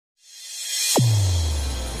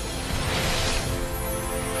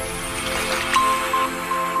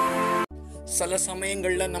சில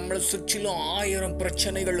சமயங்கள்ல நம்மளை சுற்றிலும் 1000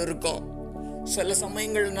 பிரச்சனைகள் இருக்கும். சில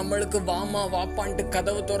சமயங்கள் நம்மளுக்கு வாமா வாப்பான்ட்டு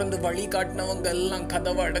கதவை திறந்து வழி காட்டினவங்க எல்லாம்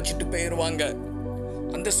கதவை அடைச்சிட்டு போயிடுவாங்க.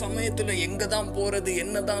 அந்த சமயத்துல எங்க தான் போறது,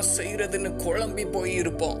 என்னதான் செய்யறதுன்னு குழம்பி போய்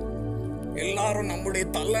இருப்போம். எல்லாரும் நம்முடைய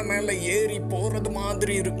தலை மேல ஏறி போறது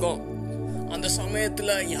மாதிரி இருக்கும். அந்த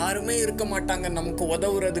சமயத்துல யாருமே இருக்க மாட்டாங்க நமக்கு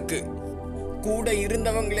உதவுறதுக்கு. கூட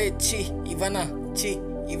இருந்தவங்களே இவனா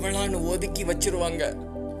இவளான்னு ஒதுக்கி வச்சிருவாங்க.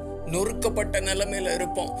 நொறுக்கப்பட்ட நிலைமையில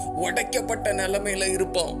இருப்போம், உடைக்கப்பட்ட நிலைமையில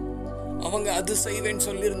இருப்போம். அவங்க அது செய்வேன்னு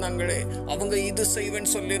சொல்லியிருந்தாங்களே, அவங்க இது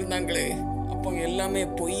செய்வேன்னு சொல்லியிருந்தாங்களே, அப்போ எல்லாமே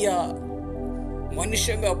பொய்யா.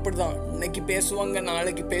 மனுஷங்க அப்படிதான், இன்னைக்கு பேசுவாங்க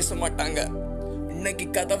நாளைக்கு பேச மாட்டாங்க. இன்னைக்கு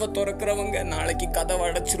கதவை திறக்கிறவங்க நாளைக்கு கதவை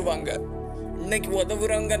அடைச்சிருவாங்க. இன்னைக்கு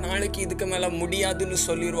உதவுறவங்க நாளைக்கு இதுக்கு மேல முடியாதுன்னு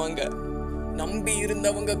சொல்லிடுவாங்க. நம்பி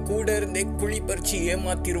இருந்தவங்க கூட இருந்தே குழி பறிச்சு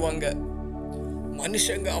ஏமாத்திடுவாங்க.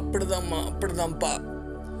 மனுஷங்க அப்படிதான்ப்பா.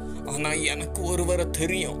 ஆனா எனக்கு ஒருவரை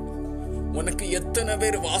தெரியும். உனக்கு எத்தனை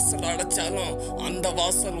பேர் வாசல் அடைச்சாலும் அந்த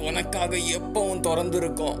வாசல் உனக்காக எப்பவும்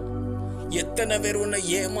திறந்திருக்கும். எத்தனை பேர் உன்னை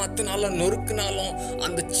ஏமாத்தினாலும் நொறுக்குனாலும்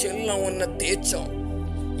அந்த செல்லம் உன்னை தேய்ச்சோம்.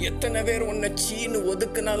 எத்தனை பேர் உன்னை சீனு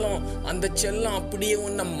ஒதுக்குனாலும் அந்த செல்லம் அப்படியே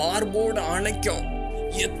உன்னை மார்போடு அணைக்கும்.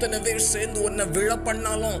 எத்தனை பேர் சேர்ந்து உன்னை விழ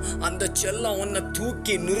பண்ணாலும் அந்த செல்லம் உன்னை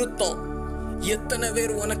தூக்கி நிறுத்தும். எத்தனை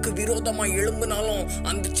பேர் உனக்கு விரோதமா எழும்பினாலும்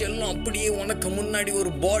அந்த செல்லம் அப்படியே உனக்கு முன்னாடி ஒரு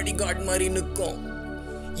பாடி கார்டு மாதிரி நிற்கும்.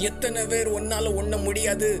 எத்தனை பேர் உன்னால ஒண்ண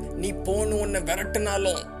முடியாது நீ போன்னு உன்னை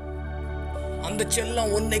விரட்டினாலும் அந்த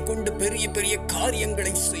செல்லம் உன்னை கொண்டு பெரிய பெரிய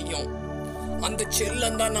காரியங்களை செய்யும். அந்த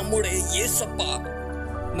செல்லம் தான் நம்முடைய ஏசப்பா.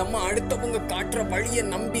 நம்ம அடுத்தவங்க காட்டுற வழியை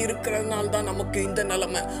நம்பி இருக்கிறதுனால தான் நமக்கு இந்த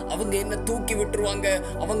நிலைமை. அவங்க என்ன தூக்கி விட்டுருவாங்க,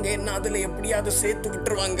 அவங்க என்ன அதுல எப்படியாவது சேர்த்து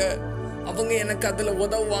விட்டுருவாங்க, அவங்க எனக்கு அதுல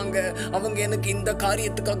உதவுவாங்க, அவங்க எனக்கு இந்த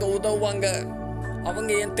காரியத்துக்காக உதவுவாங்க,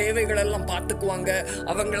 அவங்க என் தேவைகள் எல்லாம் பார்த்துக்குவாங்க,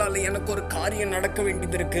 அவங்களால எனக்கு ஒரு காரியம் நடக்க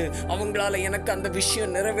வேண்டியது இருக்கு, அவங்களால எனக்கு அந்த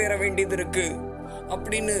விஷயம் நிறைவேற வேண்டியது இருக்கு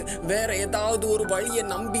அப்படின்னு வேற ஏதாவது ஒரு வழியை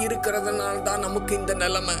நம்பி இருக்கிறதுனால தான் நமக்கு இந்த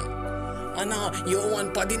நிலைமை. ஆனா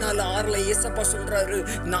யோவான் 14:6 ஏசப்பா சொல்றாரு,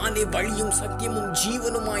 நானே வழியும் சத்தியமும்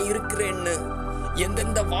ஜீவனுமாய் இருக்கிறேன்னு.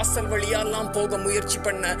 எந்தெந்த வாசல் வழியாலாம் போக முயற்சி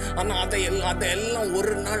பண்ண, ஆனா அதெல்லாம்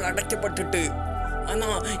ஒரு நாள் அடைக்கப்பட்டுட்டு. ஆனா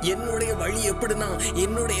என்னுடைய வழி எப்படின்னா,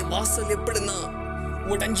 என்னுடைய வாசல் எப்படின்னா,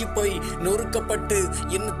 உடைஞ்சி போய் நொறுக்கப்பட்டு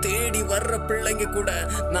என்ன தேடி வர்ற பிள்ளைங்க கூட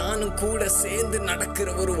நானும் கூட சேர்ந்து நடக்கிற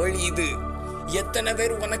ஒரு வழி இது. எத்தனை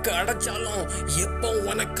பேர் உனக்கு அடைச்சாலும் எப்போ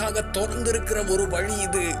உனக்காக திறந்திருக்கிற ஒரு வழி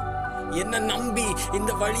இது. என்ன நம்பி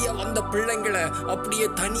இந்த வழியா வந்த பிள்ளைங்களை அப்படியே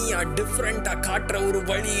தனியா டிஃப்ரெண்டா காட்டுற ஒரு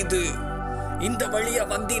வழி இது. இந்த வழியா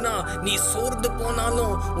வந்தினா நீ சோர்ந்து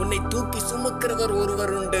போனாலும் உன்னை தூக்கி சுமக்கிறவர்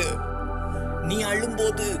ஒருவர் உண்டு. நீ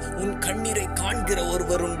அழும்போது உன் கண்ணீரை காண்கிற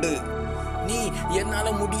ஒருவர் உண்டு. நீ என்னால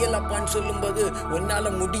முடியலப்பான்னு சொல்லும்போது உன்னால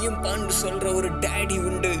முடியும்பான்னு சொல்ற ஒரு டேடி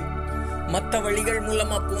உண்டு. மற்ற வழிகள்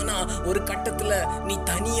மூலமா போனா ஒரு கட்டத்துல நீ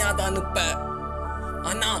தனியாதான் நிப்ப.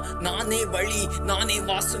 ஆனா நானே வழி நானே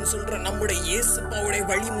வாசல் சொல்ற நம்முடைய இயேசுப்பாவுடைய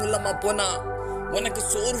வழி மூலமா போனா உனக்கு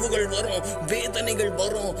சோர்வுகள் வரும், வேதனைகள்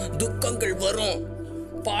வரும், துக்கங்கள் வரும்,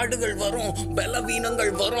 பாடுகள் வரும்,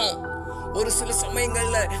 பலவீனங்கள் வரும். ஒரு சில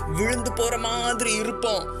சமயங்கள்ல விழுந்து போற மாதிரி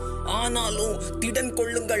இருப்போம். ஆனாலும் திடன்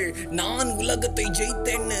கொள்ளுங்கள், நான் உலகத்தை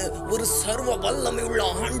ஜெயித்தேன்னு ஒரு சர்வ வல்லமை உள்ள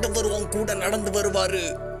ஆண்டவரும் கூட நடந்து வருவாரு.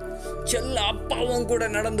 செல்ல அப்பாவும் கூட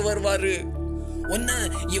நடந்து வருவாரு. உன்னை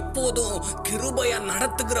எப்போதும் கிருபையா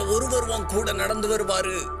நடத்துகிற ஒருவரும் கூட நடந்து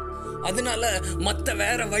வருவாரு. அதனால மத்த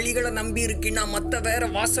வேற வழிகளை நம்பி இருக்கினா, மத்த வேற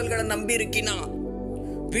வாசல்களை நம்பி இருக்கினா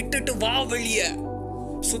விட்டுட்டு வா வெளிய.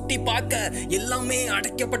 சுத்தி பார்க்க எல்லாமே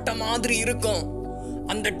அடைக்கப்பட்ட மாதிரி இருக்கும்.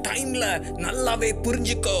 அந்த டைம்ல நல்லாவே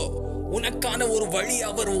புரிஞ்சுக்கோ, உனக்கான ஒரு வழி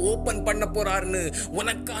அவர் ஓபன் பண்ண போறாருன்னு,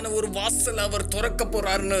 உனக்கான ஒரு வாசல் அவர் திறக்க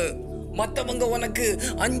போறாருன்னு. மற்றவங்க உனக்கு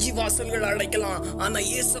 5 வாசல்கள் அடைக்கலாம், ஆனா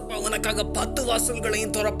ஏசப்பா உனக்காக 10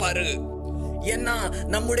 வாசல்களையும் திறப்பாரு. ஏன்னா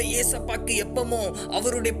நம்முடைய ஏசப்பாக்கு எப்பமோ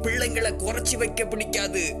அவருடைய பிள்ளைங்களை குறைச்சி வைக்க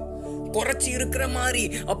பிடிக்காது. குறைச்சி இருக்கிற மாதிரி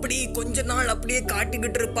அப்படியே கொஞ்ச நாள் அப்படியே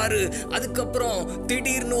காட்டிக்கிட்டு இருப்பாரு. அதுக்கப்புறம்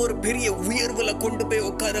திடீர்னு ஒரு பெரிய உயர்வுல கொண்டு போய்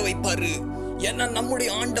உட்கார வைப்பாரு. ஏன்னா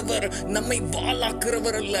நம்முடைய ஆண்டவர் நம்மை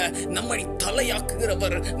வாளாக்குகிறவர் அல்ல, நம்மை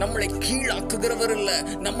தலையாக்குகிறவர், நம்மளை கீழாக்குகிறவர் இல்ல,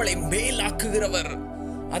 நம்மளை மேலாக்குகிறவர்.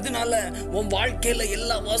 அதனால உன் வாழ்க்கையில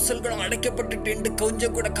எல்லா வாசல்களும் அடைக்கப்பட்டுட்டு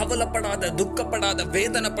கொஞ்சம் கூட கவலைப்படாத, துக்கப்படாத,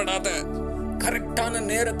 வேதனைப்படாத. கரெக்டான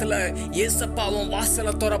நேரத்துல ஏசப்பா அவன்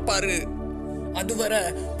வாசலை திறப்பாரு. அதுவரை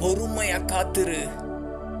பொறுமையா காத்துரு.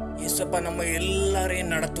 ஏசப்பா நம்ம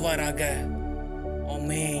எல்லாரையும் நடத்துவாராக.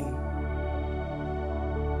 ஆமென்.